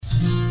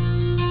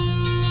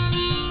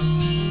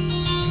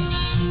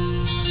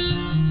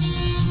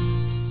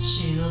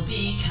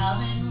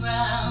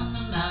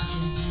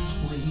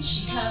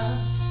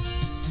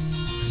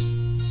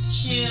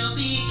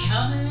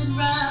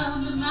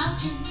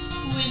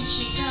when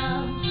she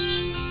comes.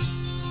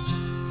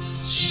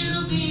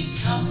 She'll be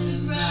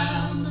coming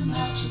round the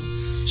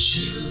mountain.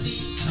 She'll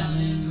be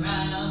coming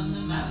round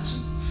the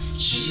mountain.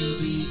 She'll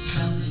be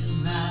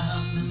coming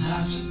round the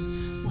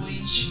mountain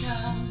when she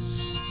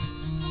comes.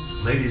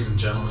 Ladies and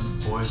gentlemen,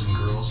 boys and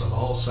girls of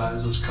all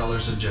sizes,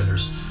 colors, and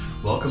genders,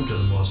 welcome to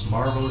the most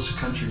marvelous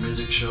country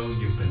music show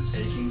you've been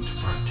aching to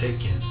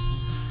partake in.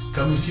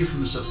 Coming to you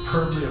from the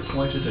superbly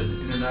appointed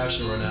and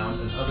internationally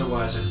renowned and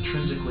otherwise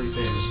intrinsically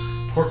famous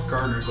Port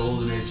Gardner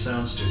Golden Age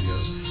Sound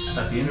Studios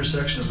at the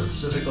intersection of the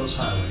Pacific Coast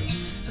Highway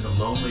and the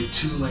lonely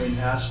two-lane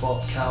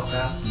asphalt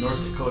cowpath from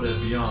North Dakota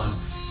and beyond,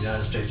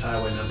 United States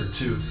Highway number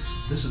 2,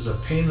 this is a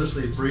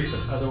painlessly brief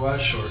and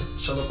otherwise short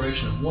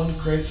celebration of one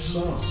great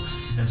song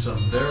and some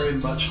very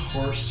much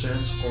horse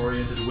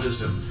sense-oriented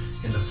wisdom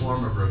in the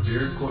form of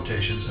revered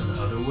quotations and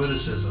other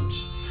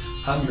witticisms.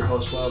 I'm your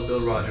host, Wild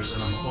Bill Rogers,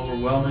 and I'm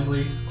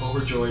overwhelmingly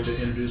overjoyed to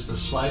introduce the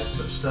slight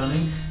but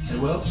stunning and,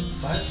 well,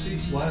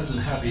 feisty, wise, and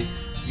happy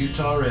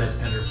Utah Red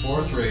and her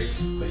fourth-rate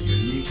but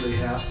uniquely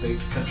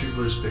half-baked country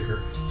blues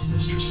picker,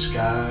 Mr.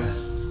 Sky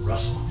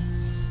Russell.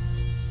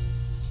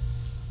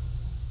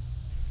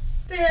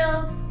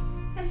 Bill,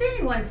 has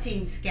anyone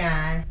seen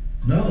Sky?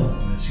 No,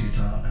 Miss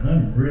Utah, and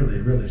I'm really,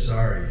 really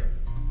sorry.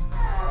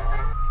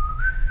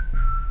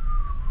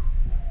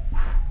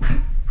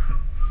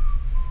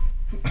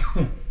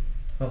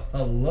 Well,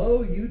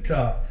 hello,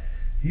 Utah.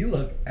 You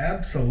look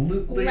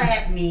absolutely...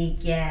 Let me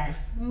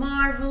guess.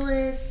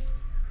 Marvelous.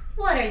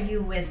 What are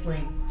you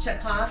whistling?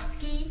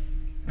 Tchaikovsky?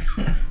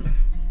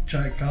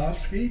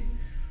 Tchaikovsky?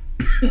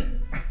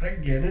 I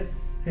get it.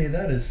 Hey,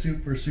 that is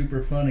super,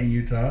 super funny,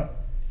 Utah.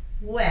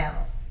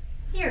 Well,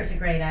 here's a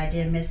great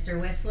idea, Mr.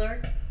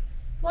 Whistler.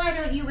 Why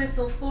don't you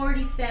whistle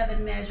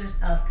 47 measures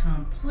of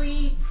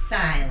complete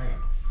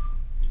silence?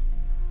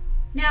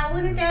 Now,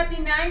 wouldn't that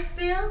be nice,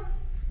 Bill?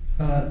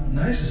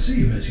 Nice to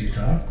see you, Miss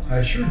Utah.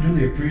 I sure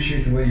duly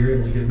appreciate the way you're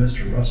able to get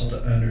Mr. Russell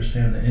to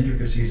understand the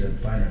intricacies and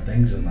finer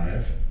things in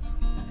life.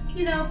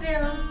 You know,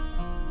 Bill,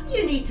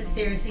 you need to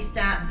seriously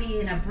stop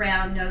being a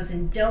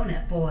brown-nosing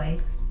donut boy.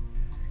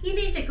 You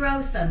need to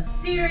grow some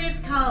serious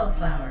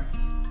cauliflower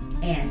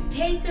and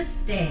take a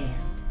stand.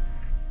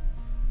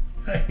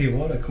 Hey,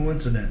 what a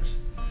coincidence.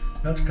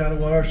 That's kind of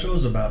what our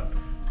show's about.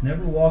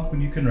 Never walk when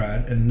you can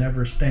ride and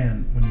never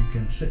stand when you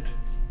can sit.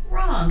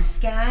 Wrong,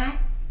 Sky.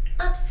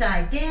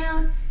 Upside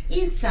down,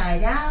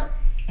 inside out,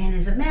 and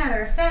as a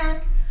matter of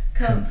fact,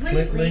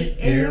 completely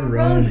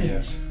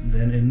erroneous.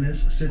 Then in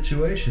this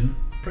situation,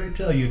 pray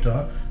tell,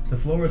 Utah, the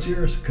floor is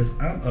yours because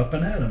I'm up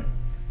and at 'em.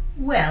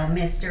 Well,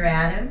 Mr.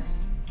 Adam,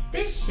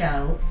 this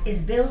show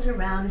is built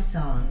around a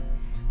song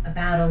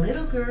about a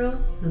little girl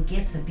who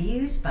gets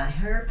abused by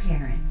her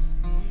parents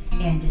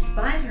and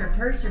despite her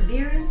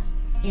perseverance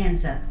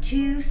ends up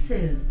too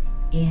soon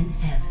in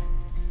heaven.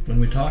 When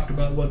we talked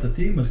about what the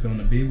theme was going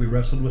to be, we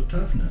wrestled with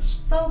toughness,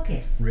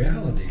 Focus,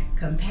 reality,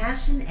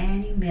 compassion,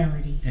 and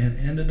humility. and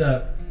ended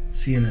up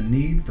seeing a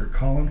need for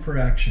calling for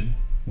action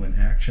when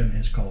action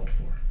is called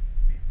for.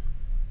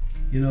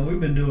 You know, we've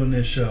been doing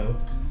this show,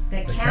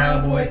 The The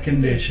Cowboy Cowboy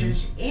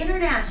Conditions Conditions,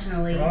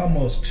 internationally, for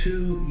almost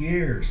 2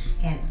 years.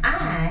 and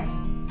I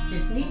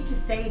just need to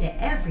say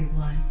to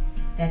everyone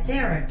that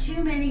there are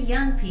too many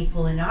young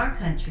people in our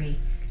country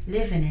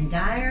living in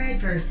dire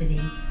adversity,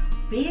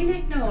 being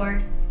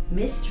ignored,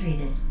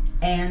 mistreated,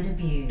 and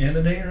abused. And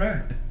it ain't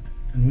right.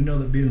 And we know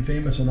that being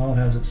famous and all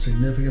has its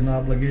significant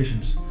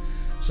obligations.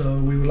 So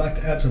we would like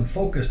to add some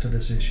focus to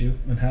this issue,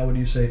 and how would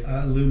you say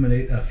I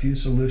illuminate a few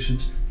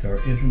solutions to our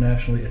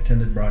internationally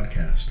attended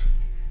broadcast?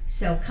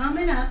 So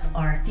coming up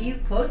are a few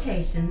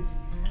quotations,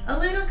 a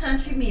little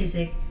country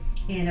music,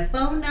 and a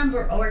phone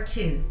number or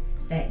two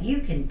that you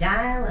can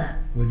dial up.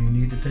 When you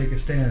need to take a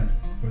stand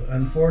for the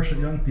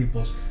unfortunate young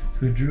peoples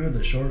who drew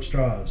the short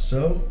straws.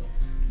 So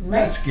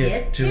Let's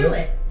get to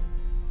it.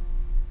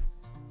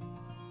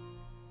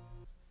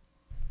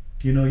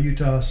 You know,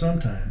 Utah,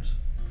 sometimes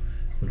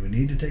when we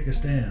need to take a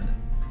stand,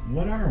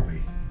 what are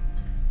we?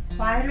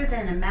 Quieter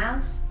than a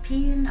mouse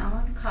peeing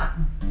on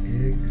cotton.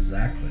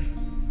 Exactly.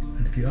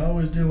 And if you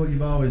always do what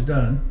you've always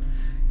done,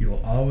 you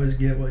will always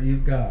get what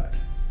you've got.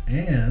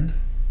 And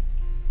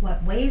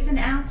What weighs an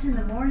ounce in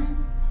the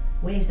morning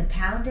weighs a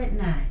pound at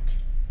night.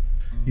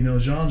 you know,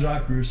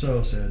 Jean-Jacques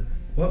Rousseau said,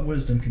 "What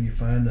wisdom can you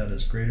find that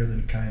is greater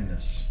than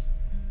kindness?"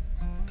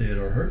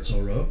 Theodore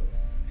Herzl wrote,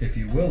 "If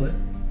you will it,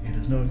 it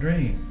is no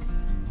dream."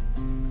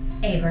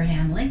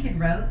 Abraham Lincoln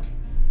wrote,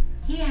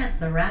 "He has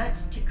the right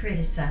to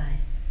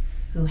criticize,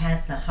 who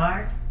has the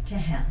heart to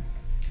help."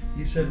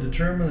 He said,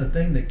 "Determine the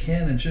thing that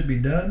can and should be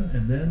done,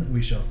 and then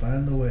we shall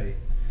find the way."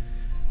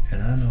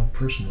 And I know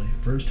personally,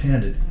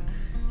 first-handed,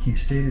 he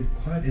stated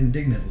quite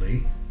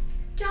indignantly,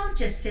 Don't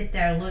just sit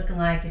there looking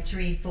like a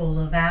tree full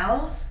of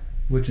owls.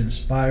 which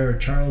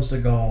inspired Charles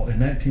de Gaulle in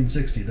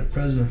 1960, the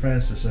President of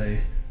France, to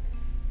say,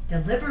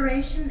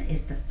 Deliberation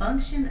is the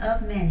function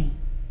of many.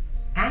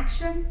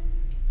 Action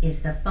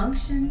is the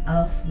function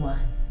of one.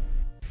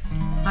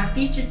 Our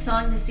featured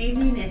song this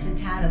evening is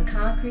entitled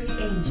Concrete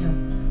Angel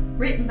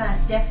written by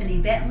Stephanie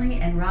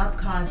Bentley and Rob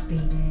Cosby,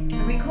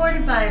 and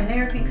recorded by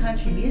American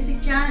country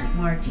music giant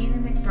Martina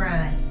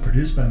McBride.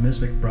 Produced by Miss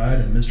McBride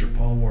and Mr.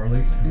 Paul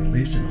Worley and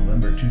released in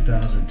November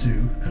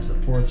 2002 as the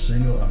fourth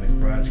single on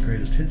McBride's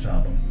Greatest Hits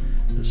album,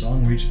 the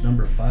song reached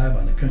number 5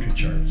 on the country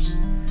charts.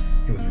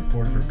 It was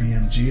reported for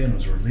BMG and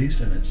was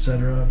released in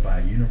Etc.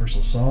 by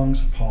Universal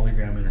Songs,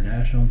 Polygram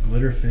International,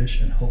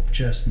 Glitterfish, and Hope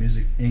Chest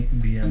Music Inc.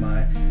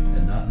 BMI,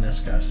 and not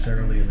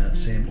necessarily in that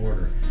same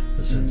order.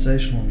 The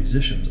sensational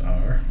musicians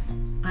are: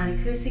 on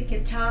acoustic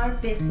guitar,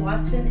 Biff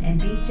Watson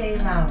and B.J.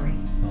 Lowry.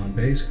 on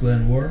bass,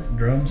 Glenn Worf;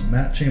 drums,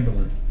 Matt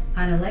Chamberlain;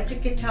 On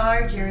electric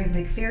guitar, Jerry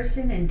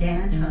McPherson and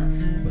Dan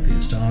Huff. with the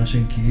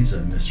astonishing keys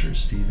of Mr.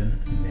 Stephen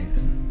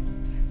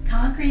Nathan.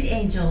 Concrete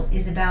Angel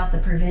is about the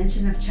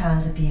prevention of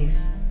child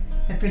abuse.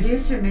 The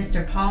producer,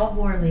 Mr. Paul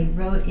Worley,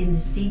 wrote in the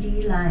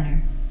CD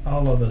liner,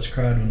 All of us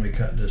cried when we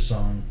cut this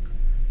song.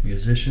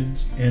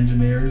 Musicians,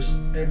 engineers,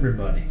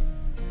 everybody.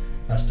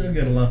 I still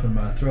get a lump in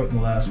my throat in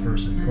the last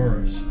verse and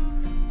chorus.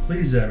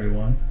 Please,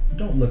 everyone,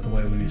 don't look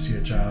away when you see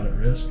a child at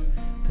risk.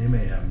 They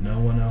may have no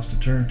one else to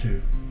turn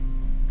to.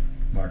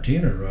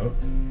 Martina wrote,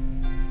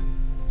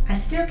 I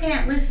still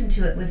can't listen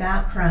to it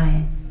without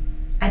crying.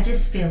 I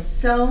just feel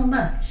so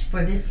much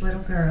for this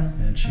little girl.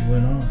 and she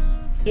went on.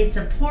 It's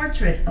a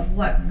portrait of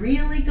what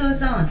really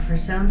goes on for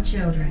some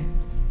children.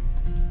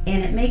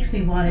 And it makes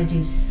me want to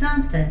do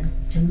something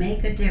to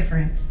make a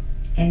difference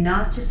and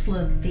not just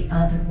look the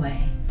other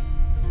way.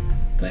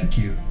 Thank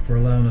you for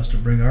allowing us to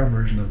bring our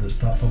version of this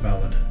thoughtful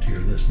ballad to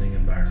your listening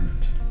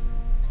environment.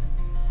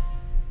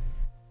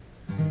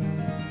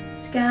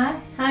 Scott,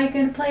 how are you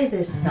going to play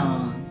this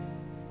song?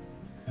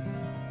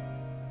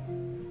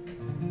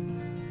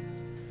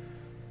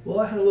 Well,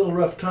 I had a little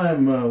rough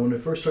time when we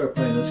first started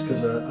playing this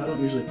because I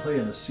don't usually play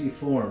in a C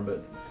form,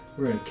 but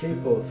we're in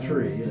capo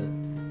 3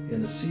 and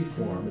in the C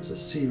form. It's a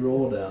C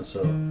roll down,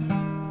 so I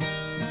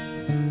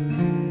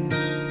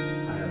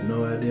have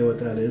no idea what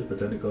that is, but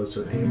then it goes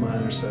to an A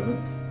minor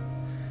 7th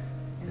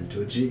and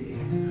to a G.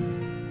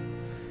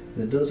 And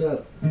it does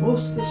that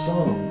most of the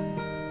song,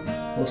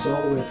 most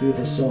all the way through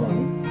the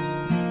song.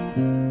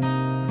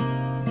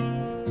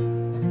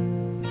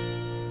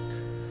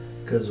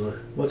 Because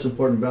what's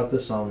important about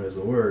this song is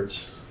the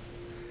words.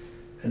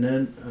 And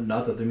then,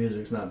 not that the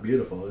music's not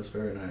beautiful, it's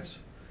very nice.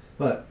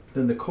 But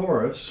then the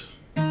chorus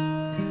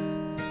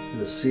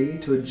is a C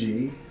to a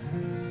G,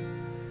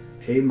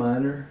 A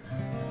minor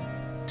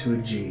to a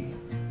G,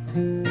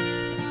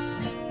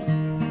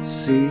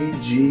 C,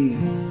 G,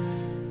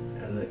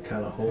 and it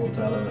kind of holds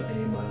out on an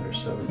A minor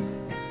 7th.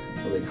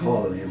 Well, they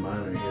call it an A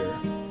minor here.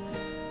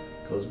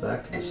 It goes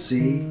back to the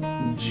C,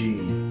 G,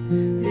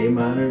 A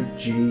minor,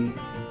 G,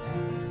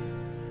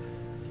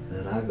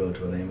 and I go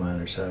to an A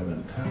minor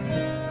 7th.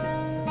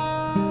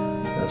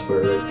 That's where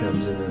Red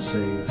comes in and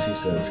sings. She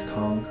says,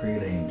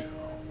 Concrete Angel,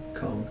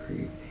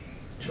 Concrete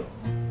Angel.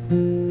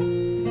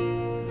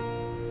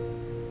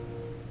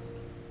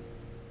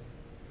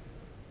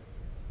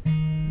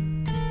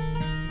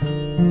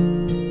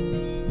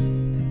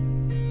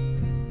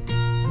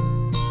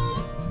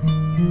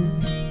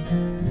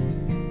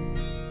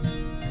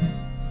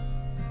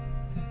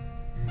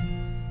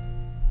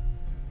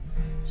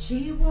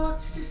 She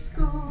walks to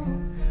school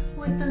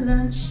with the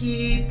lunch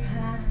she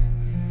packed.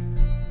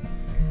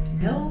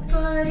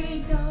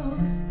 Nobody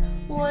knows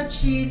what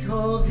she's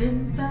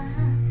holding back.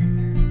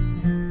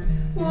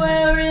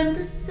 Wearing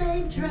the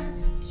same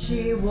dress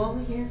she wore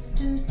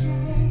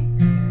yesterday.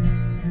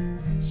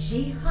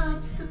 She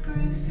hides the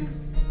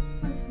bruises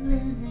with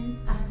linen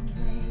and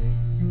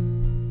lace.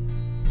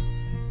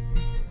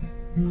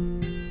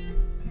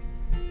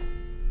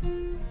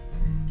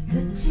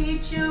 The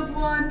teacher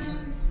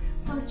wonders,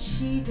 but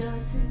she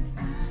doesn't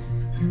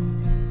ask.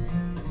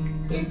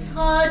 It's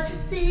hard to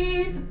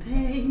see the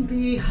pain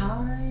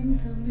behind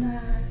the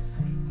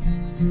mask,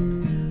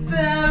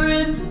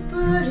 bearing the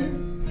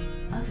burden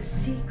of a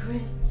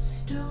secret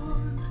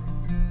storm.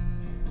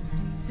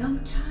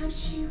 Sometimes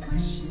she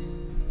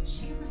wishes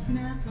she was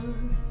never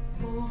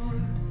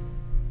born.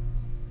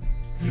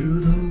 Through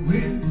the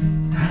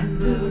wind and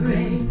the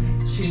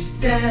rain, she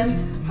stands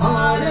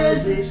hard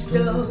as a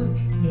stone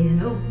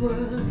In a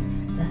world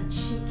that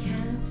she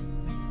can't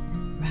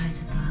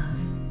rise above,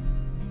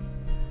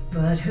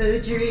 but her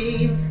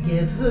dreams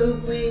give her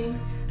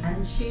wings,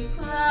 and she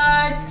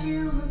flies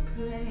to a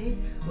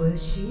place where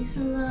she's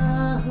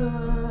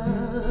loved.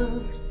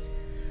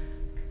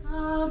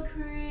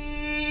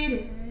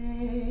 Concrete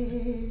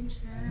Angel.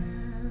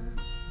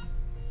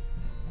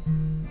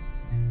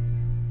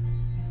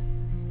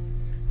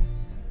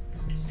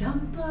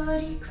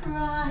 Somebody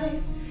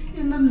cries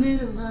in the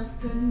middle of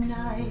the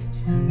night.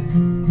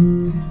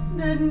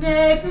 The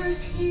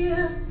neighbors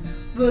hear,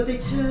 but they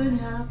turn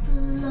out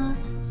the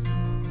lights.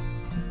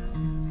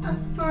 A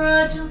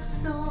fragile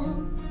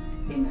soul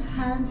in the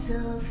hands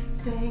of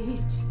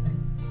fate.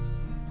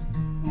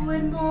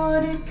 When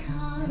morning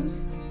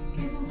comes,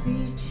 it will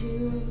be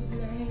too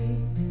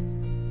late.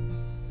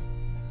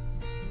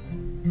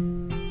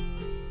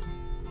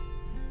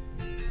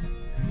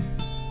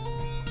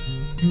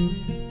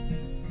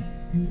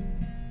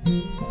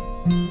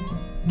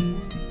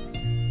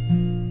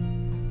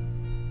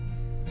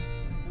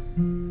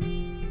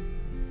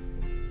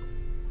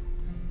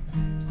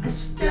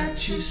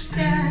 virtue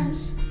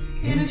stands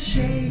in a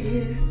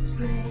shaded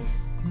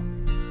place.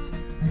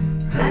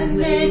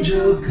 An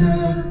angel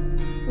girl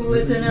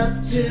with an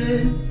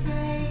upturned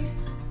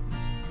face.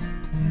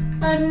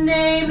 A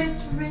name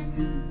is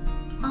written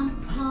on a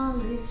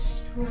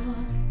polished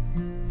rock.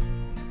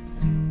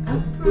 A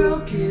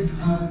broken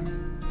heart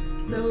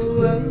the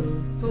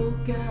world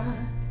forgot.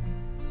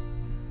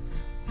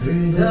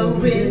 Through the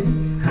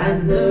wind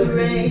and the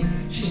rain,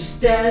 she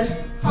stands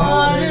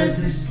hard as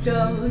a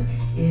stone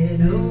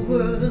in a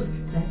world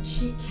that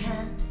she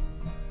can't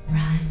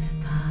rise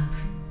above.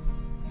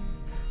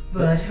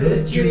 But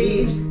her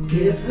dreams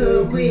give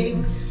her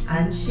wings,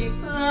 and she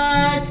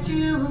flies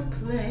to a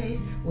place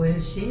where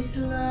she's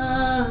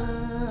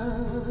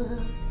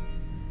loved.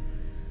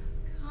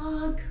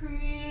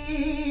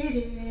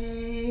 Concrete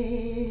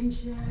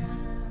angel,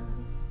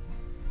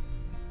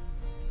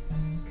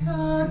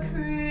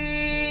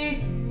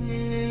 concrete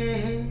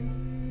angel.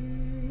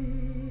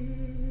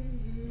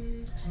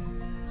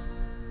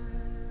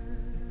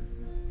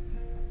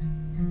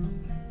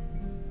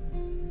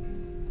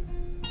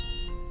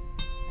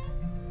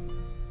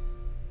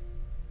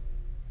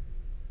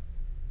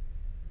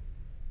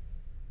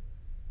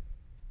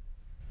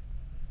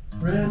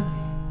 Red,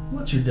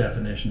 what's your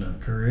definition of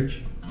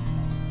courage?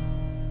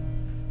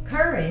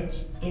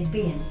 Courage is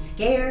being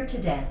scared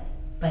to death,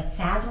 but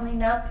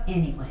saddling up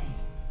anyway.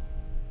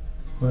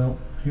 Well,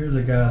 here's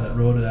a guy that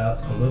wrote it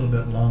out a little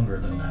bit longer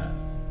than that.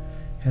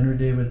 Henry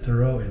David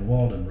Thoreau in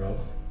Walden wrote,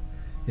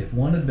 "If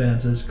one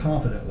advances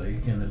confidently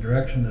in the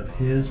direction of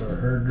his or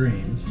her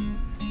dreams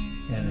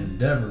and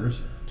endeavors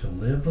to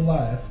live the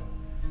life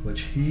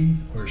which he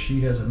or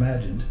she has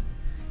imagined,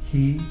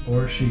 he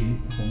or she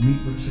will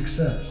meet with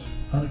success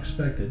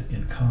unexpected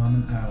in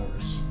common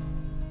hours."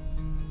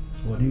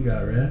 So what do you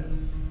got, Red?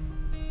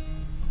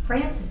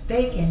 Francis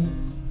Bacon,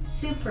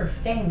 super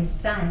famous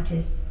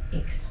scientist,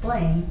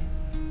 explained,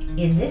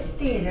 "In this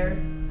theater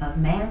of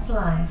man's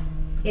life,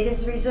 it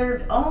is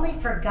reserved only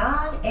for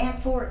God and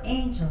for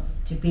angels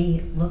to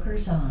be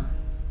lookers on."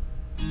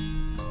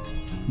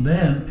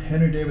 Then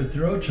Henry David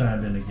Thoreau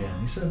chimed in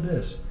again. He said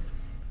this,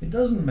 "It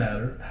doesn't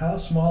matter how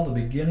small the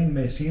beginning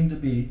may seem to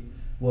be,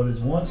 what is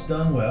once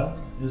done well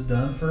is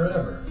done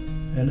forever."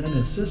 And then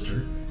his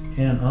sister,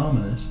 Anne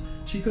Ominous,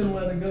 she couldn't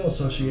let it go,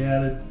 so she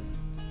added,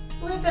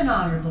 Live an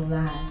honorable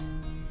life.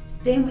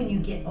 Then when you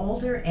get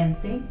older and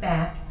think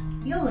back,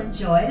 you'll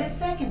enjoy it a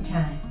second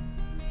time.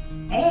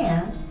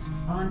 And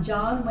on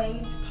John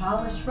Wayne's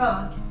polished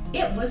rock,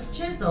 it was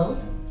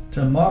chiseled,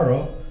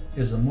 "Tomorrow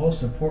is the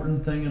most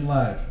important thing in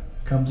life.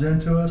 Comes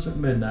into us at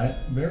midnight,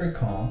 very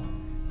calm.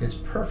 It's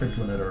perfect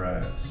when it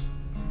arrives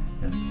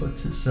and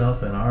puts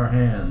itself in our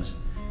hands.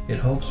 It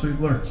hopes we've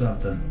learned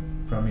something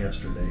from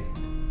yesterday."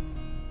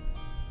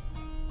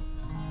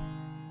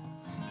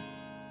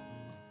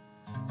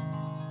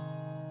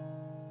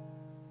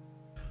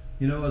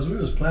 You know, as we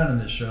was planning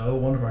this show,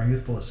 one of our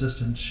youthful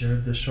assistants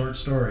shared this short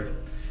story,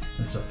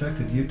 and it's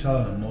affected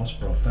Utah in a most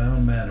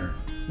profound manner.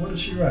 What did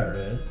she write,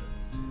 Red?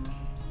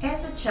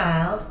 As a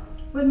child,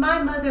 when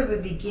my mother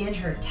would begin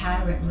her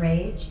tyrant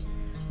rage,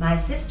 my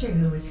sister,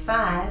 who was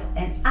 5,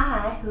 and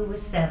I, who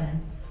was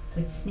 7,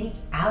 would sneak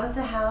out of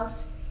the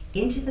house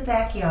into the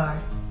backyard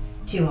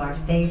to our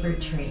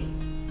favorite tree.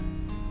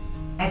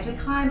 As we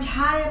climbed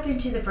high up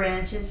into the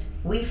branches,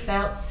 we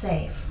felt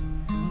safe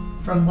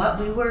from what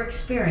we were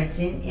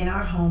experiencing in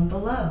our home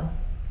below.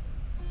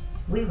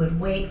 We would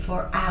wait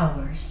for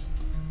hours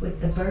with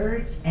the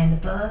birds and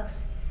the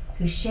bugs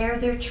who shared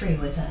their tree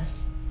with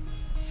us,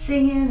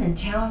 singing and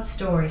telling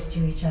stories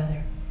to each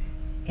other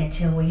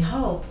until we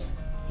hoped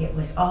it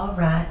was all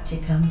right to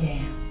come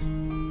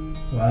down.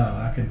 Wow,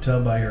 I can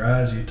tell by your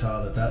eyes,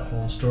 Utah, that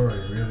whole story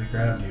really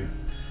grabbed you.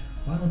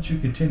 Why don't you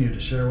continue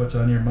to share what's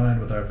on your mind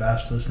with our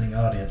vast listening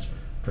audience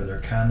for their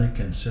kind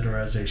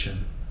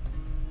consideration?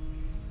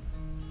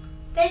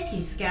 Thank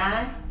you,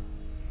 Sky.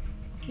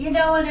 You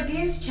know, an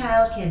abused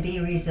child can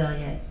be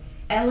resilient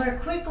and learn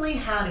quickly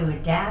how to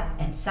adapt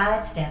and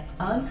sidestep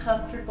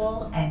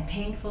uncomfortable and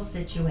painful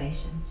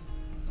situations.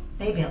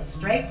 They build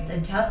strength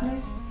and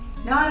toughness,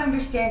 not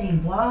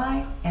understanding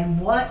why and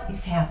what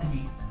is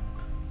happening.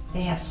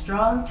 They have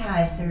strong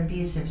ties to their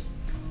abusers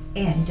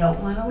and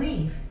don't want to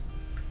leave.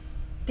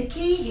 The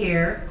key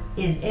here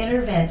is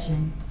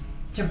intervention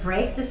to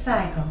break the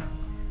cycle,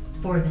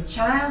 for the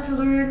child to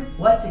learn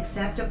what's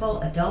acceptable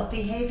adult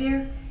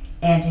behavior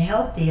and to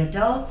help the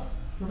adults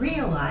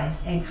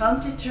realize and come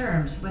to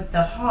terms with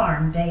the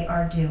harm they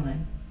are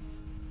doing.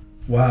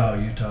 Wow,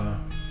 Utah,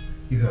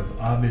 you have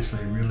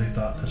obviously really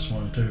thought this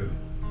one too.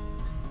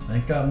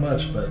 Ain't got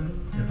much, but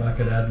if I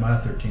could add my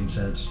 13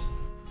 cents.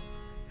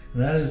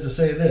 And that is to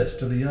say this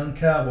to the young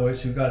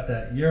cowboys who got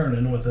that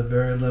yearning with a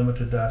very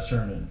limited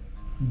discerning.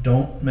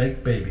 Don't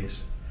make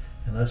babies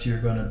unless you're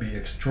going to be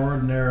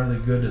extraordinarily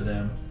good to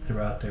them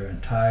throughout their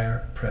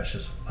entire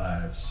precious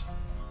lives.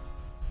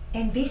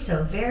 And be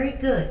so very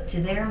good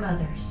to their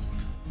mothers.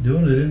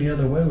 Doing it any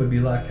other way would be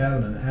like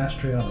having an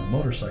ashtray on a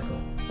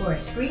motorcycle. Or a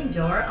screen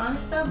door on a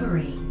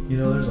submarine. You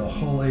know, there's a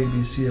whole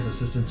ABC of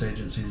assistance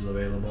agencies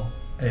available.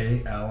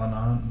 A,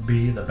 Al-Anon,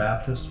 B, the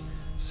Baptist,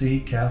 C,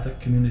 Catholic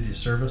Community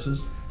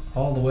Services,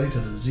 all the way to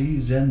the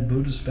Z, Zen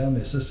Buddhist Family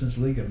Assistance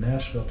League of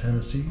Nashville,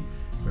 Tennessee,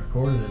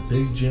 recorded at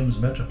Big Jim's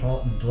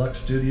Metropolitan Deluxe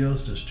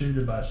Studios,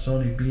 distributed by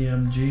Sony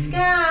BMG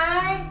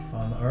Sky!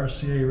 on the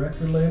RCA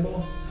record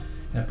label,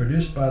 and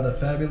produced by the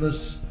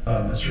fabulous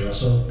Mr.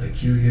 Russell. The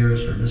cue here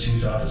is for Miss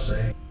Utah to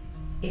say,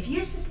 If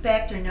you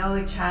suspect or know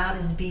a child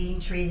is being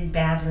treated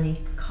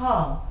badly,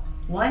 call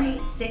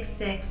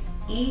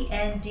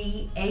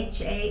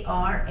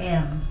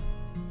 1-866-ENDHARM.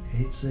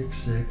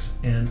 866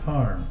 End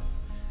Harm.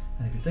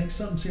 And if you think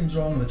something seems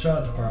wrong in the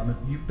child department,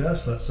 you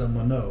best let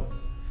someone know.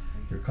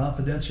 Your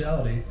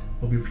confidentiality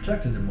will be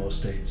protected in most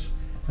states.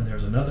 And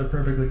there's another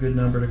perfectly good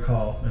number to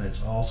call, and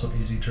it's also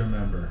easy to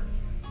remember.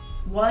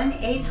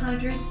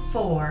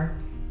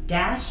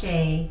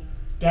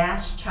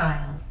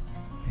 1-800-4-A-child.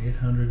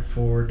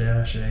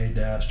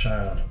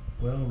 800-4-A-child.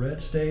 Well,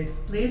 red state,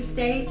 Blue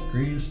state,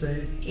 green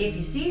state, if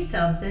you see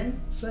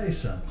something, say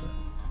something.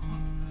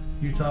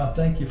 Utah,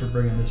 thank you for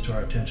bringing this to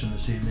our attention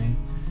this evening.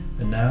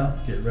 And now,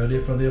 get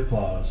ready for the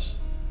applause.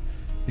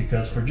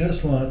 Because for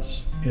just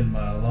once in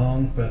my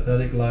long,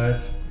 pathetic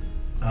life,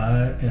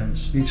 I am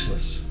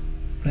speechless.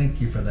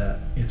 Thank you for that.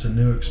 It's a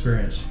new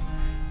experience,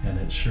 and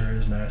it sure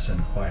is nice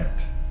and quiet.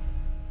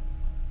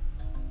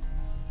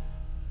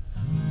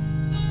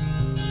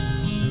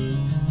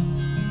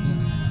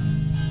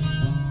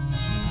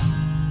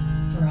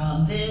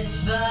 From this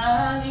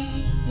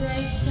valley,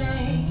 they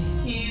say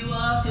you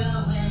are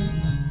going.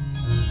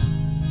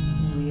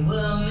 We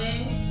will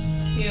miss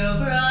your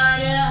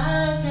bright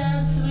eyes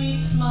and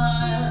sweet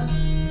smile.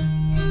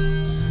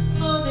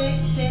 For they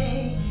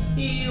say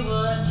you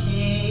are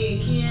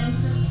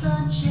taking the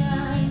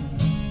sunshine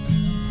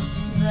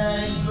that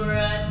has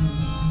brightened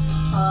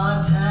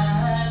our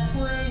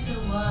pathways a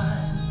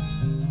while.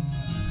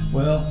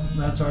 Well,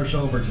 that's our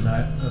show for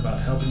tonight about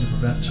helping to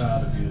prevent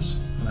child abuse.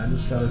 And I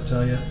just gotta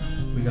tell you,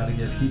 we gotta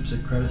give heaps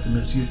of credit to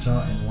Miss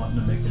Utah in wanting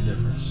to make a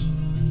difference.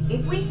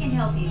 if we can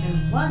help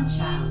even one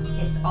child,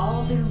 it's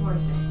all been worth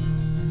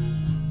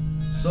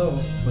it.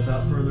 So,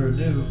 without further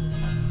ado,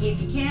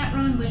 If you can't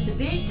run with the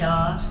big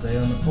dogs, stay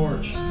on the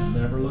porch and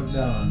never look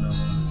down on no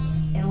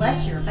one.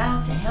 unless you're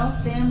about to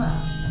help them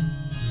up.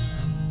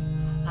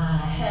 I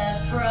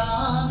have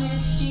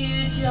promised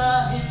you,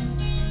 darling,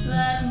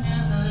 that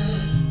never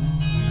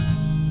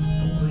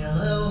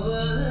will a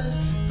word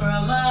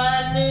from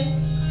my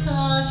lips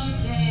cause you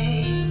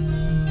pain.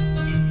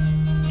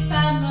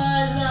 And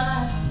my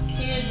life,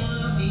 it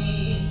will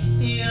be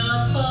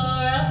yours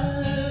forever.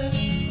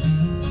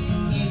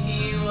 If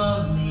you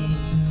only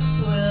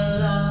will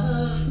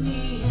love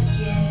me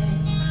again.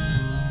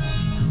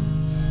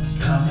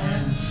 Come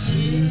and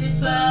sit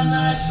by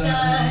my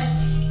side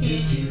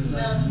if you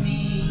love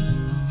me.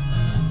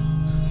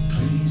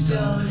 Please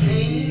don't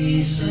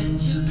hasten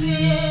to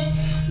bid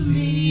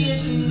me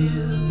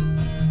adieu.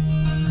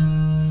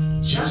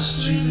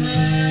 Just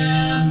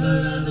remember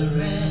the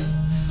Red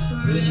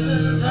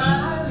River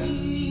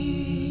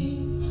Valley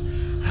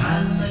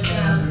and the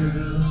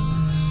cowgirl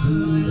who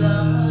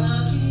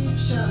loved you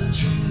so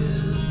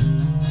true.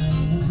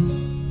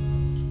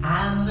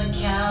 And the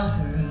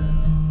cowgirl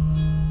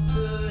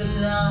who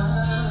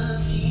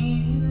loved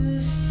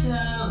you so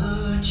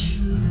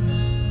true.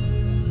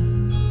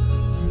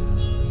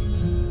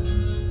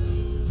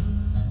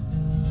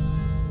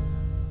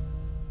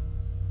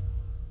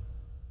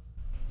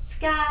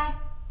 Sky,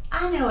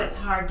 I know it's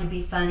hard to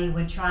be funny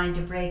when trying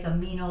to break a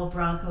mean old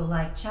bronco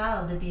like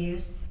child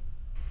abuse,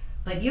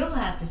 but you'll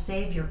have to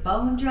save your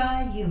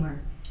bone-dry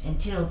humor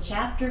until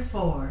Chapter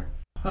 4.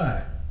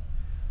 Hi,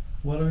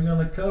 what are we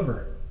gonna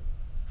cover?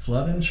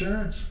 Flood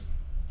insurance?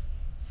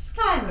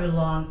 Skylar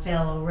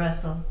Longfellow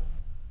Russell,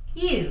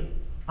 you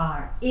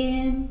are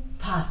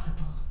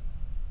impossible.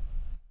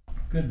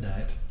 Good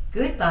night.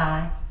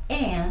 Goodbye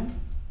and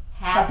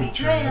happy Happy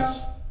trails.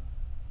 trails.